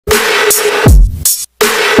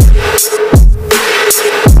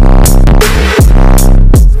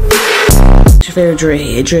Favorite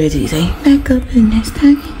dread Taee-nastyy. Back up in this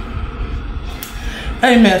thing.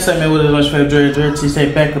 Hey man, say man, what is my favorite dread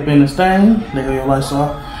Taee-nastyy? Back up in this thing. There go your lights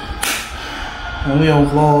off. And we on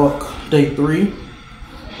vlog day 3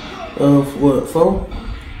 of what, 4?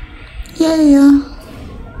 Yeah.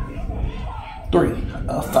 3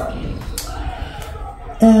 of 5.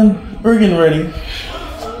 And we're getting ready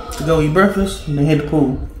to go eat breakfast and then hit the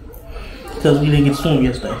pool because we didn't get to swim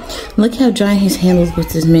yesterday. Look how dry his handles with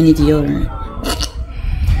this mini deodorant.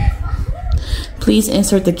 Please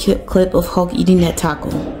insert the clip of Hulk eating that taco.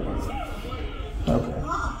 Okay.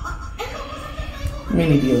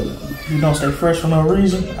 Mini deodorant. You don't stay fresh for no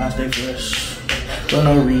reason. I stay fresh for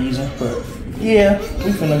no reason. But yeah,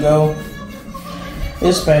 we finna go.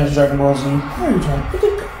 It's Spanish Dragon Ball Z. Where are you trying?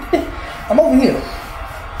 I'm over here.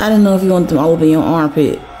 I didn't know if you want them all over your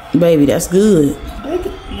armpit. Baby, that's good.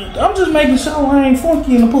 I'm just making sure I ain't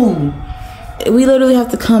funky in the pool. We literally have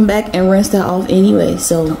to come back and rinse that off anyway,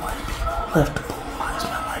 so. Left the pool. It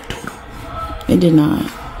smelled like doodle. It did not.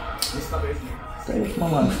 They smell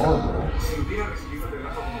like fart, bro.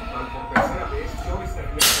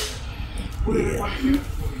 Yeah.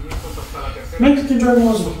 Mexican Dragon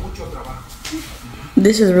Ball Z.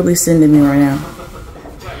 This is really sending me right now.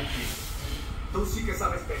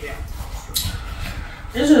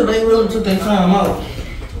 It's just they really took their time out.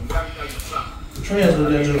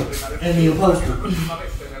 Translate that joke and you post it.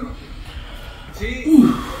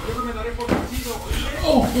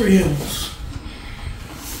 Oh, 3 hills.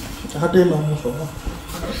 I did my own for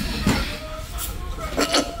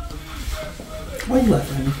why you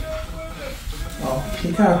laughing at me? Oh,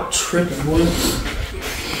 you kind of tripping, boy.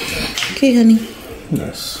 Okay, honey.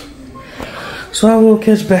 Yes. So I will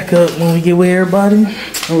catch back up when we get with everybody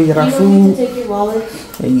and we get our food. Take your wallet.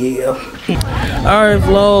 Yeah. Alright,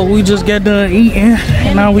 vlog. We just got done eating.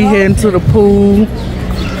 And now we heading to the pool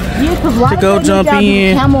to go jump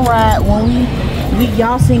in. Camel ride when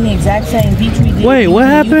y'all seen the exact same beach we did. Wait, what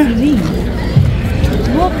happened?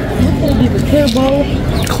 Look, gonna be the clear boat.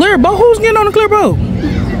 Clear boat? Who's getting on the clear boat?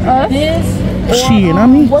 This. Shit, I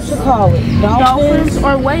mean. What you call it? Dolphins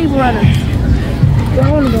or wave runners? They're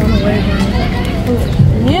only going to wave runners.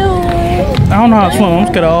 You. I don't know how to swim. I'm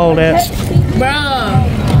scared of all that.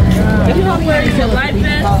 Bruh. You don't wear your life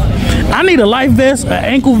vest? I need a life vest, an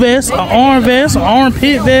ankle vest, an arm vest, an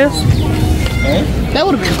armpit vest. That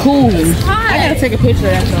would have been cool. I gotta take a picture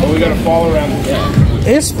of that though. We gotta fall around the deck.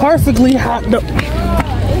 It's perfectly hot.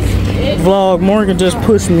 Vlog, Morgan just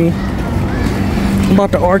pushed me. I'm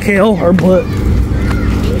about to RKO her butt.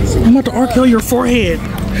 I'm about to RKO your forehead.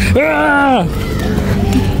 Ah!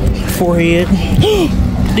 Forehead.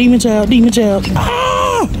 Demon child, demon child.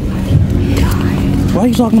 Ah! Why are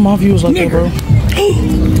you talking to my viewers like that, bro?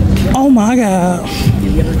 Oh my god.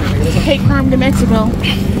 Hate crime to Mexico.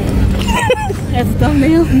 As a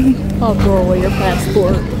thumbnail. I'll throw away your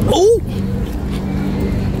passport. Ooh!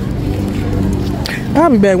 I'll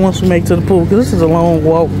be back once we make it to the pool because this is a long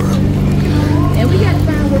walk. And we gotta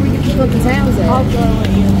find where we get the fucking towels at. I'll throw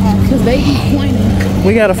away your passport. Because they be pointing.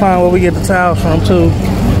 We gotta find where we get the towels from too.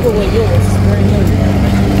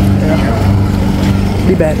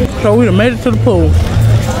 Be back. So we done made it to the pool.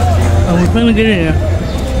 And we finna get in.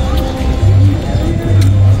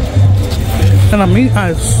 And I mean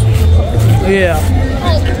ice. Yeah.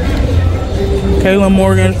 Kayla and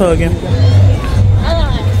Morgan is hugging.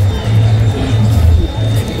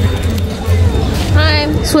 Hi.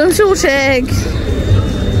 Swimsuit check.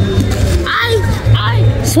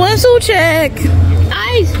 Ice. Swimsuit check.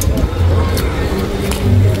 Ice.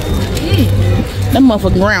 That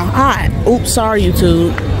motherfucking ground hot. Oops, sorry,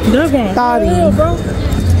 YouTube. That's one. Thoughty.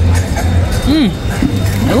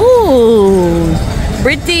 Ooh.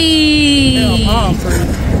 Pretty.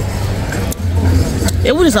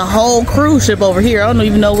 It was just a whole cruise ship over here. I don't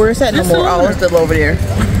even know where it's at no more. Oh, it's still over there.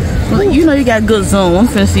 Look, you know you got good zoom. I'm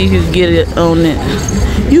finna see if you can get it on it.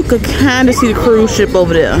 You could kind of see the cruise ship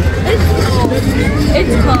over there.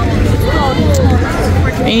 It's cold.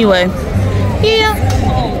 Anyway, yeah.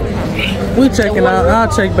 We checking out. I'll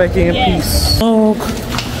check back in. Peace. Oh,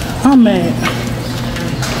 I'm mad.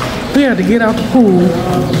 We had to get out the pool.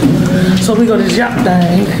 So we go to this yacht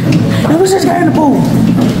thing. And we just got in the pool.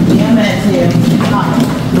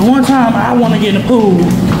 The one time I want to get in the pool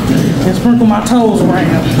and sprinkle my toes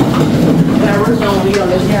around.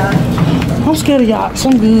 I'm scared of yachts.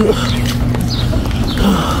 I'm good.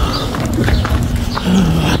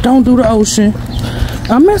 Don't do the ocean.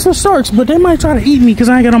 I mess with sharks, but they might try to eat me because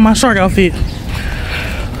I ain't got on my shark outfit.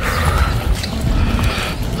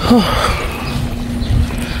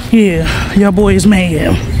 Yeah, your boy is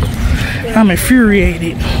mad. I'm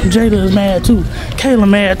infuriated. Jada is mad too. Kayla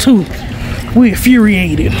mad too. We're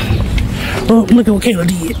infuriated. Oh, look at what Kayla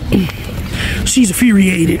did. She's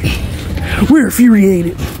infuriated. We're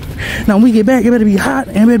infuriated. Now when we get back, it better be hot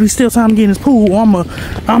and it better be still time to get in this pool. Or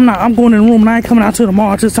I'm going in the room and I ain't coming out till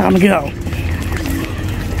tomorrow till it's time to get out.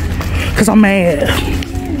 Cause I'm mad.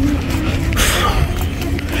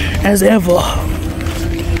 As ever.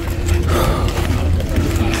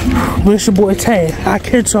 But it's your boy Tay. I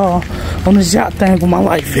catch y'all on this yacht thing where my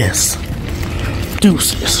life is.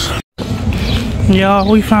 Deuces. Y'all,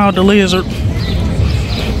 we found the lizard.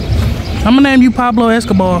 I'm gonna name you Pablo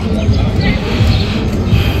Escobar.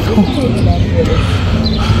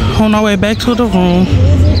 On our way back to the room.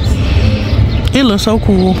 It looks so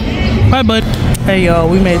cool. Bye, bud. Hey, y'all,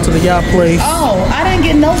 we made it to the yacht place. Oh, I didn't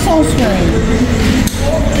get no sunscreen.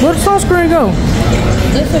 Where'd the sunscreen go?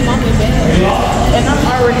 This is mommy's bag. And I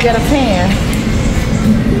already got a tan.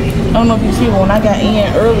 I don't know if you see one. I got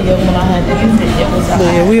in earlier when I had to use it. It was hot.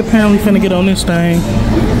 Yeah, we apparently finna get on this thing.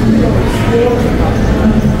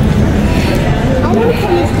 I want to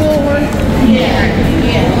come to school one. Yeah.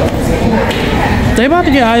 They about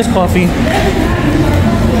to get iced coffee.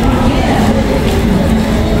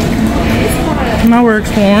 Now we're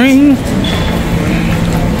exploring.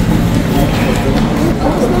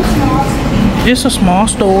 It's a small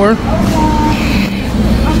store.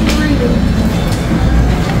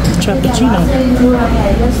 Cappuccino.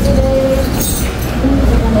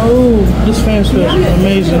 Oh, this fan special is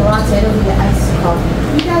amazing. You guys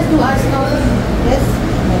do iced coffee? Yes.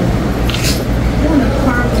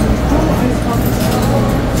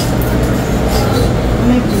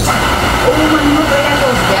 Oh, my mother got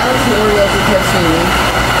those Galaxy Oreos you kept seeing.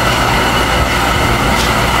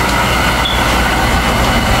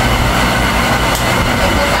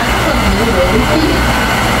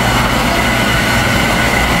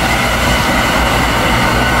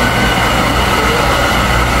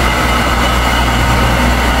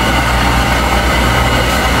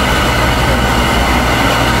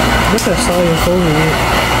 What's that Sawyer over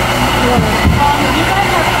with?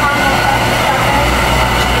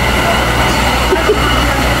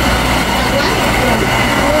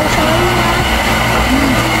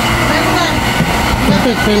 Look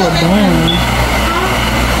at Kayla Dawn.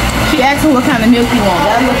 She asked me what kind of milk you want.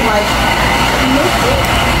 That looks like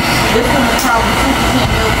this one is probably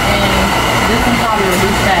 2% milk and this one probably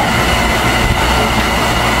reduced fat.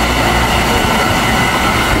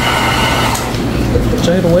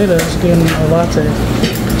 Jada waiter is getting a latte.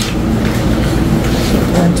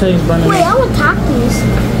 And Tae's burning. Wait, I want tacos.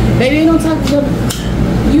 Baby, you don't talk to them.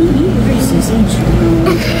 You racist, ain't you?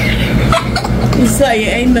 You say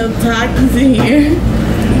ain't no tacos in here.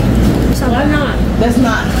 Why not? That's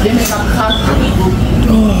not. Them is not taco people.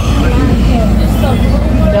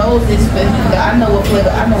 Those is. I know what flavor.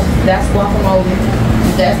 I know that's guacamole.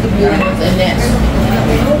 That's the good ones, and that's.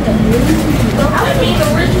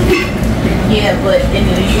 Yeah, but in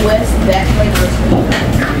the U.S., that flavor is sweet.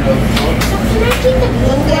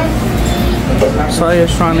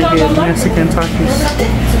 Saya's trying to get Mexican tacos.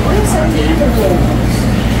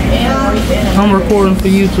 I'm recording for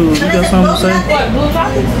YouTube. You got something to say?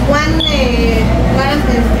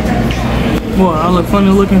 What? I look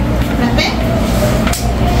funny looking?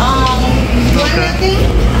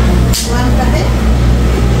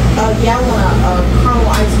 Yeah, I want a caramel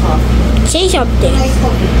ice coffee. Say something.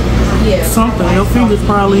 Yeah. Something. Your finger's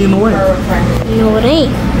probably in the way. No, it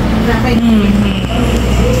ain't.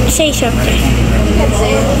 Say something.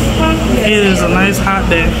 It is a nice hot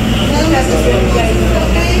day.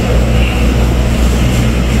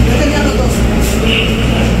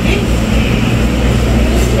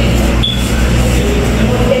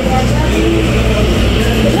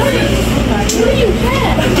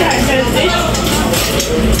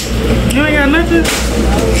 You ain't got nothing?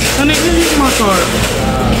 Honey, just use my card.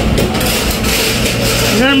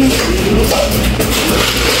 You hear me?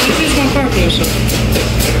 Just use my card for yourself.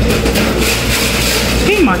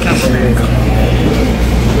 Give me my camera bag.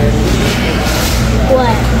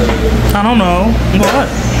 What? I don't know. What?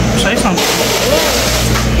 Say something.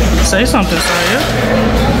 Say something, Saya.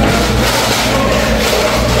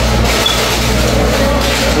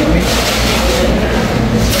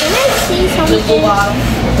 Can I see The blue something? bottle.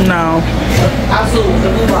 No. Absolutely, the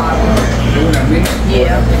blue bottle.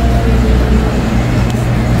 Yeah.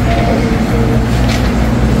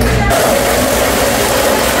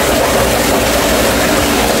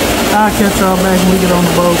 I'll catch y'all back when we get on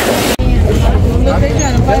the boat.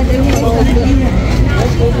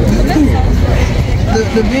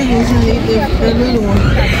 The big ones you need, the little one.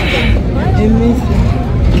 They miss it.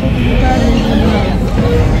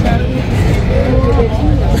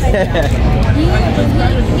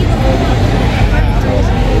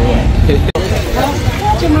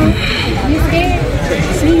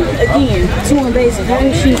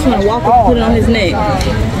 and walk and put it on his neck.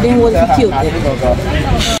 Then what if he killed it?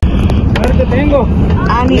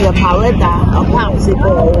 I need a paleta, a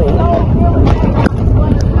popsicle.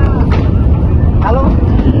 Hello?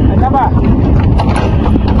 Acá va.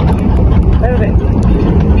 Espérate.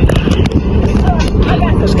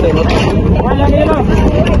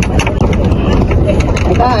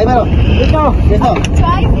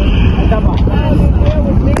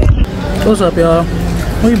 What's up, y'all?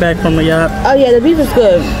 We back from the yacht. Oh yeah, the beef is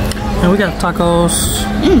good. And we got tacos.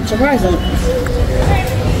 Surprising.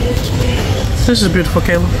 This is beautiful,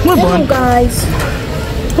 Kayla. What Hello guys.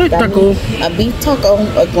 Hey, taco. A beef taco,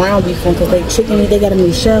 a ground beef one, because they chicken meat, they got a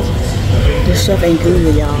new chef. This chef ain't good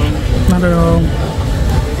with y'all. Not at all.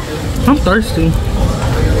 I'm thirsty.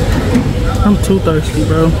 I'm too thirsty,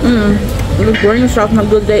 bro. The green sauce how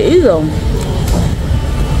good they is though.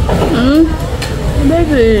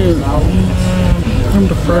 Baby. I'm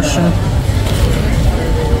depression.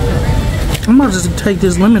 I'm about to just take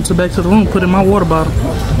this lemon to back to the room, put it in my water bottle.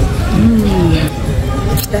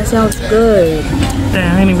 That sounds good.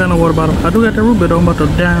 Damn, I ain't even got no water bottle. I do got the root beer though, I'm about to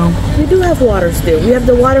down. We do have water still. We have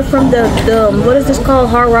the water from the what is this called?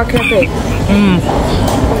 Hard Rock Cafe.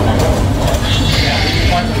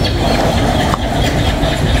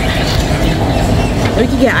 We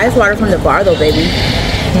can get ice water from the bar though, baby.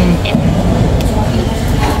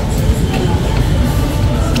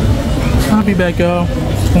 I'll be back, y'all,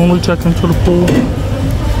 when we check into the pool.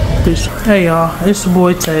 Peace. Hey, y'all, it's your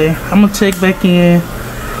boy Tay. I'm gonna check back in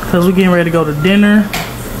because we're getting ready to go to dinner.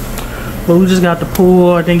 But we just got the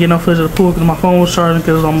pool. I didn't get no footage of the pool because my phone was charging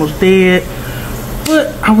because it's almost dead.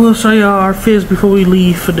 But I will show y'all our fish before we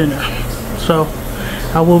leave for dinner. So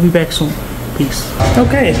I will be back soon. Peace.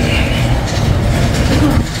 Okay.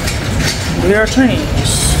 We are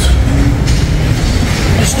changed.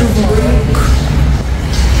 Mr. Baruch.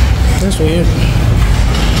 That's weird.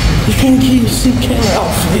 You can't keep see Kayla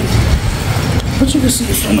outfit, but you can see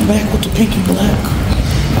it from the back with the pink and black.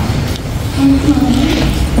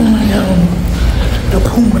 And I got the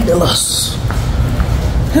Pumadillas.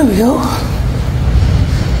 There we go.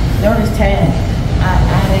 Notice tag. I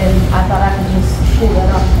thought I could just pull that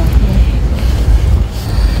off.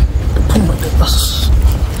 The Pumadillas.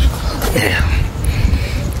 Yeah.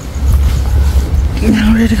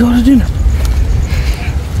 Now ready to go to dinner.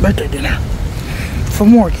 Birthday dinner for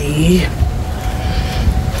Morgie.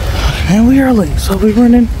 And we are late, so we're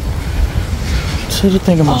running to the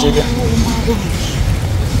thingamajigger. Oh my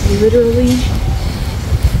gosh. Literally.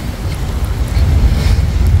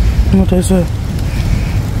 What they say?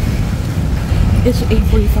 It's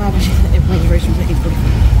 8:45 and she said it reservations at 8:45.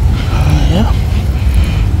 Yeah.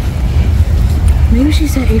 Maybe she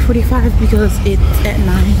said 8:45 because it's at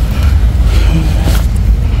 9.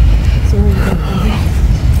 So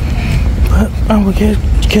but I will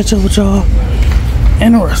catch up with y'all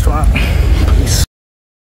in a restaurant. Peace.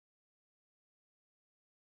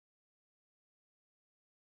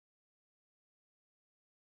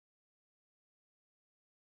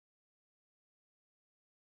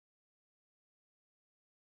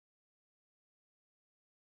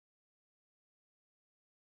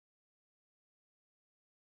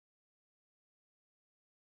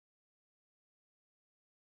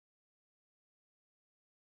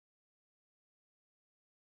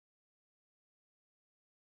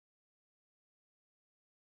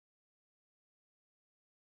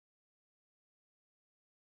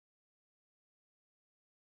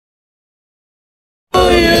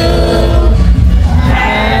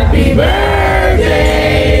 Happy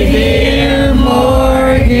birthday, dear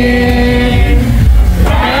Morgan.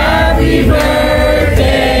 Happy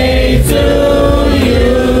birthday to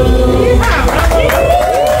you.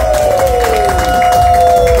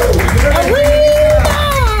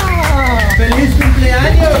 ¡Feliz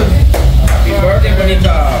cumpleaños! Happy birthday,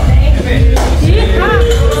 bonita.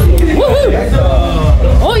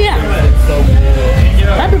 Oh yeah.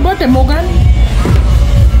 Happy birthday, Morgan.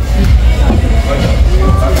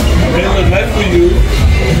 It was nice for you.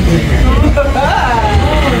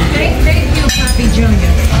 Thank you, Papi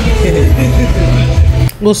Junior.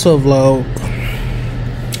 What's up, vlog?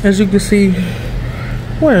 As you can see,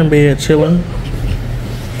 we're in bed chilling.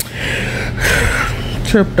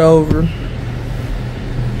 Tripped over.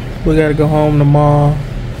 We gotta go home tomorrow.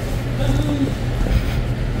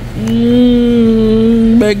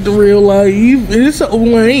 Back to real life. It's so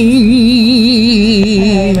lame.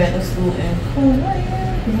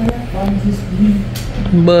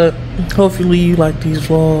 But hopefully you like these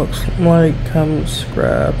vlogs. Like, comment,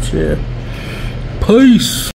 subscribe, share. Peace.